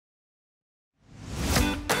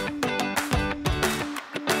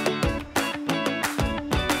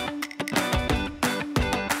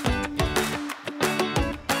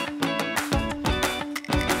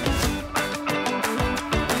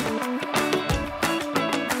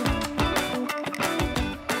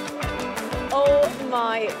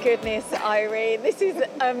my goodness, Irene, this is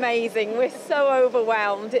amazing. We're so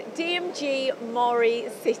overwhelmed. DMG MORI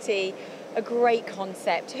City, a great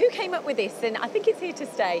concept. Who came up with this? And I think it's here to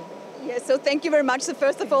stay. Yes, so thank you very much. So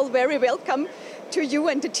first of all, very welcome to you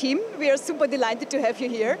and the team. We are super delighted to have you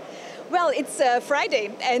here. Well, it's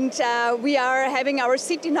Friday, and we are having our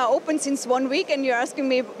city now open since 1 week, and you're asking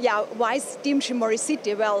me, why is DMG MORI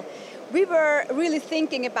City? Well, we were really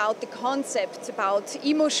thinking about the concept about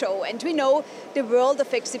Emo Show, and we know the world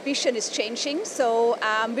of exhibition is changing, so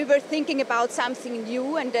we were thinking about something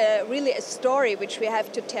new and really a story which we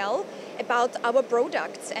have to tell about our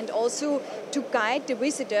products, and also to guide the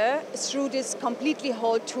visitor through this completely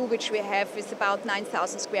hall 2 which we have with about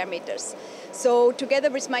 9,000 square meters. So together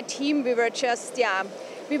with my team, we were just,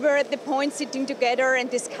 we were at the point sitting together and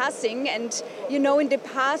discussing, and you know, in the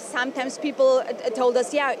past sometimes people told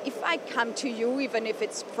us, if I come to you, even if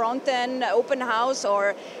it's front end, open house,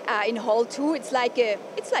 or in hall 2, it's like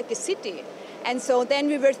a city. And so then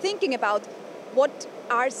we were thinking about what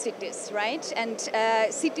are cities, right? And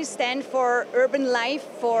cities stand for urban life,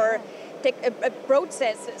 for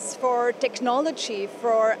processes, for technology,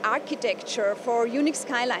 for architecture, for unique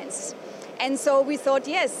skylines. And so we thought,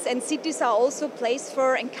 yes, and cities are also a place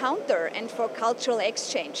for encounter and for cultural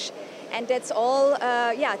exchange. And that's all,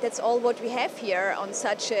 that's all what we have here on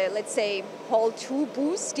such a, let's say, hall 2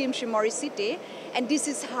 booth, DMG MORI City. And this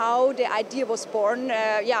is how the idea was born,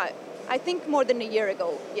 I think more than a year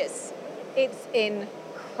ago, yes. It's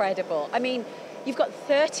incredible. I mean, you've got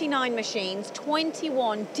 39 machines,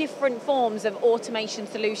 21 different forms of automation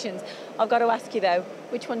solutions. I've got to ask you though,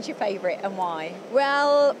 which one's your favorite and why?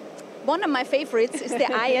 Well, one of my favorites is the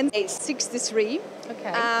IN63,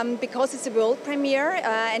 because it's a world premiere,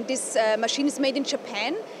 and this machine is made in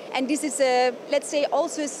Japan, and this is let's say,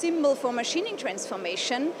 also a symbol for machining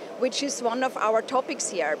transformation, which is one of our topics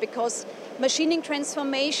here, because machining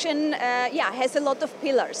transformation, has a lot of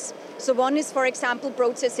pillars. So one is, for example,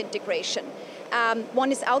 process integration.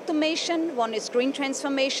 One is automation, one is green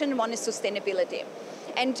transformation, one is sustainability.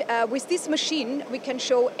 And with this machine, we can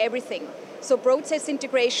show everything. So process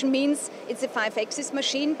integration means it's a 5-axis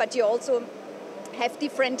machine, but you also have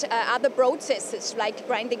different other processes like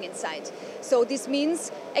grinding inside. So this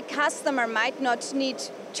means a customer might not need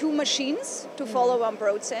 2 machines to follow one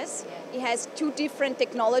process. He has 2 different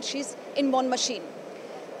technologies in one machine.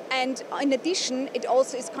 And in addition, it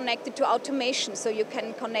also is connected to automation, so you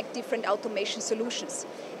can connect different automation solutions.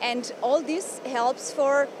 And all this helps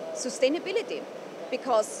for sustainability,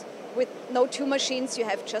 because with no 2 machines, you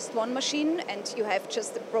have just 1 machine, and you have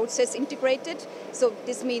just the process integrated. So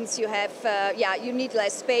this means you have, you need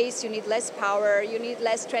less space, you need less power, you need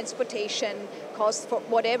less transportation cost for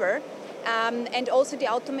whatever, and also the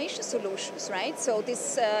automation solutions, right? So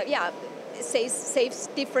this, saves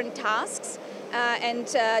different tasks, and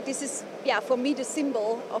this is, for me, the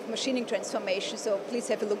symbol of machining transformation. So please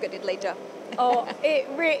have a look at it later. Oh, it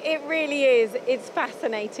really is. It's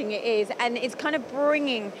fascinating, it is. And it's kind of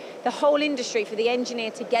bringing the whole industry for the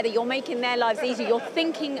engineer together. You're making their lives easier. You're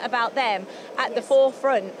thinking about them at the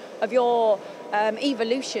forefront of your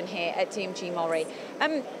evolution here at DMG MORI.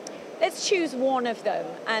 Let's choose one of them,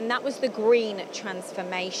 and that was the green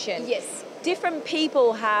transformation. Yes. Different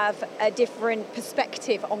people have a different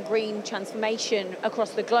perspective on green transformation across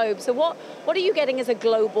the globe. So what are you getting as a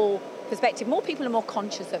global perspective? More people are more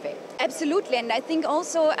conscious of it. Absolutely, and I think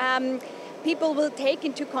also people will take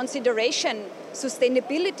into consideration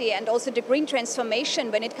sustainability and also the green transformation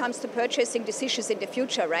when it comes to purchasing decisions in the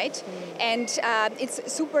future, right? And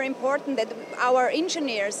it's super important that our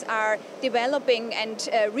engineers are developing and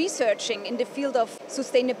researching in the field of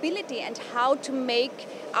sustainability and how to make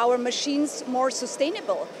our machines more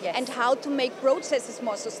sustainable, and how to make processes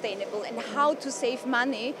more sustainable, and how to save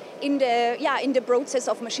money in the process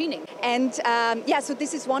of machining. And so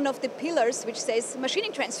this is one of the pillars which says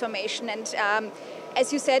machining transformation, and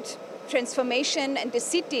as you said, transformation and the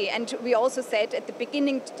city, and we also said at the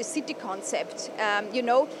beginning the city concept.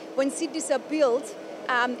 When cities are built,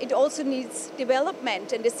 it also needs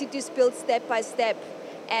development, and the city is built step by step,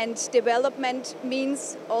 and development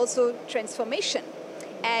means also transformation.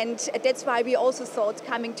 And that's why we also thought,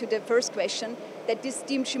 coming to the first question, that this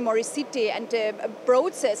DMG MORI City and the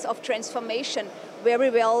process of transformation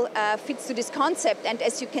very well fits to this concept. And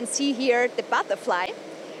as you can see here, the butterfly,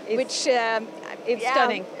 which it's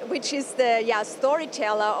stunning, which is the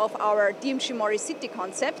storyteller of our DMG MORI City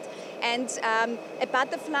concept. And a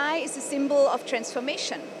butterfly is a symbol of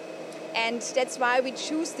transformation. And that's why we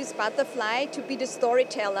choose this butterfly to be the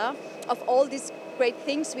storyteller of all these great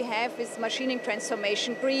things we have is machining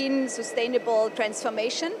transformation, green, sustainable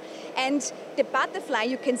transformation. And the butterfly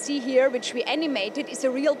you can see here, which we animated, is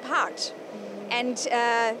a real part. And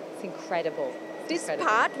it's incredible. This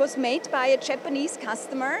part was made by a Japanese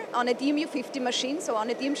customer on a DMU 50 machine, so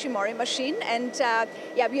on a DMG MORI machine. And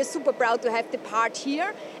yeah, we are super proud to have the part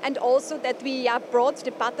here, and also that we brought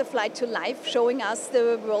the butterfly to life, showing us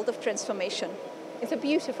the world of transformation. It's a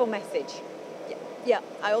beautiful message. Yeah,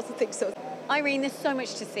 I also think so. Irene, there's so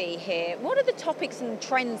much to see here. What are the topics and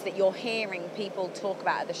trends that you're hearing people talk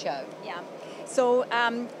about at the show? Yeah. So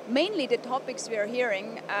mainly the topics we are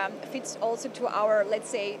hearing fits also to our, let's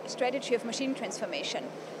say, strategy of machine transformation.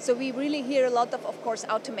 So we really hear a lot of course,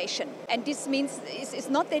 automation. And this means it's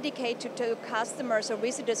not dedicated to customers or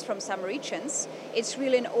visitors from some regions. It's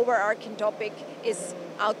really an overarching topic. Is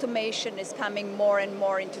automation is coming more and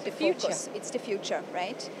more into the focus. It's the future,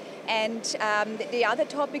 right? And the other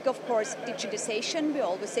topic, of course, digitization. We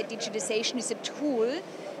always say digitization is a tool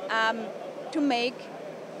to make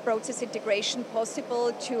process integration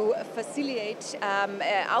possible, to facilitate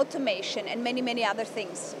automation and many, many other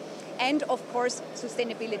things. And of course,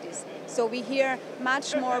 sustainability. So we hear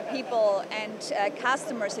much more people and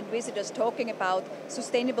customers and visitors talking about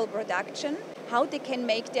sustainable production, how they can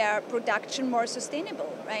make their production more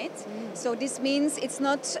sustainable, right? So this means it's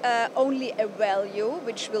not only a value,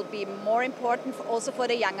 which will be more important also for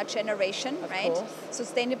the younger generation, right?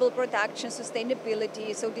 Sustainable production,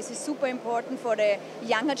 sustainability, so this is super important for the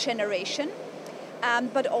younger generation,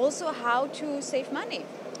 but also how to save money.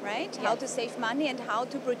 Right? How to save money and how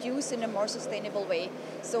to produce in a more sustainable way.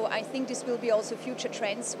 So I think this will be also future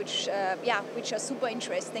trends, which are super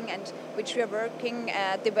interesting and which we are working,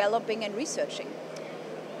 developing and researching.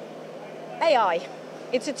 AI,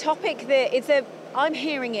 it's a topic that I'm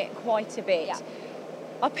hearing it quite a bit. Yeah.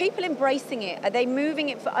 Are people embracing it? Are they moving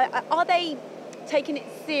it? Are they taking it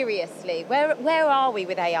seriously? Where are we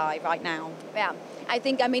with AI right now? Yeah. I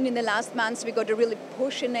think, in the last months we got a really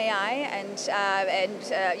push in AI and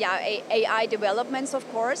AI developments, of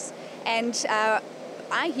course. And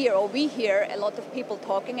we hear a lot of people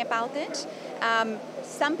talking about it.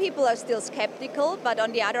 Some people are still skeptical, but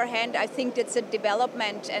on the other hand, I think that's a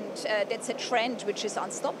development and that's a trend which is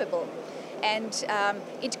unstoppable. And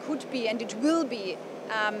it could be and it will be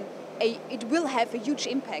it will have a huge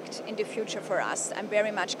impact in the future for us. I'm very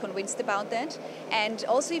much convinced about that. And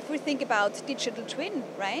also if we think about digital twin,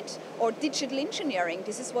 right? Or digital engineering,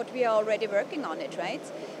 this is what we are already working on it, right?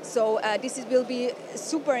 So will be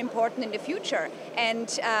super important in the future. And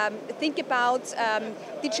think about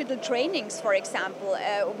digital trainings, for example,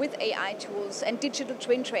 with AI tools and digital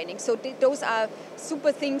twin training. So those are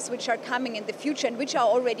super things which are coming in the future and which are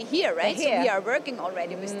already here, right? So we are working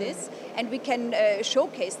already with this, and we can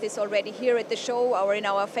showcase this already here at the show or in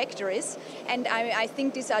our factories. And I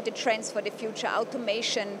think these are the trends for the future: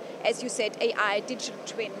 automation, as you said, AI, digital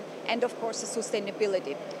twin, and of course the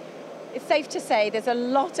sustainability. It's safe to say there's a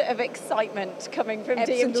lot of excitement coming from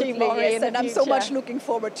DMG MORI in the future. And I'm so much looking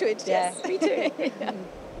forward to it. Yes, me too.